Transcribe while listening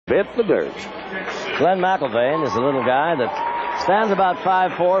bit the dirt. Glen Mcilvain is a little guy that stands about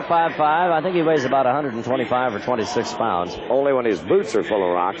 5'4", 5'5". I think he weighs about 125 or 26 pounds. Only when his boots are full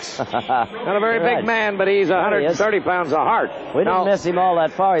of rocks. Not a very big man, but he's 130 pounds of heart. We didn't miss him all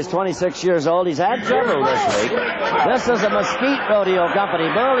that far. He's 26 years old. He's had trouble this week. This is a Mesquite Rodeo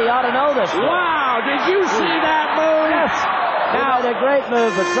Company bull. He ought to know this one. Wow, did you see that move? Yes. He made a great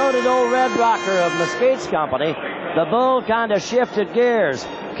move, but so did old Red Rocker of Mesquite's company. The bull kind of shifted gears,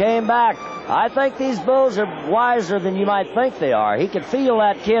 came back. I think these bulls are wiser than you might think they are. He could feel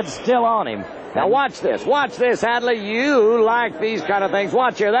that kid still on him. Now watch this, Hadley. You like these kind of things.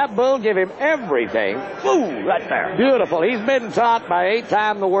 Watch here. That bull give him everything. Ooh, right there. Beautiful. He's been taught by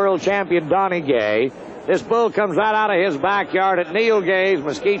 8-time the world champion Donnie Gay. This bull comes right out of his backyard at Neil Gay's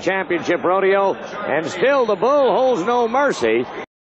Mesquite Championship Rodeo, and still the bull holds no mercy.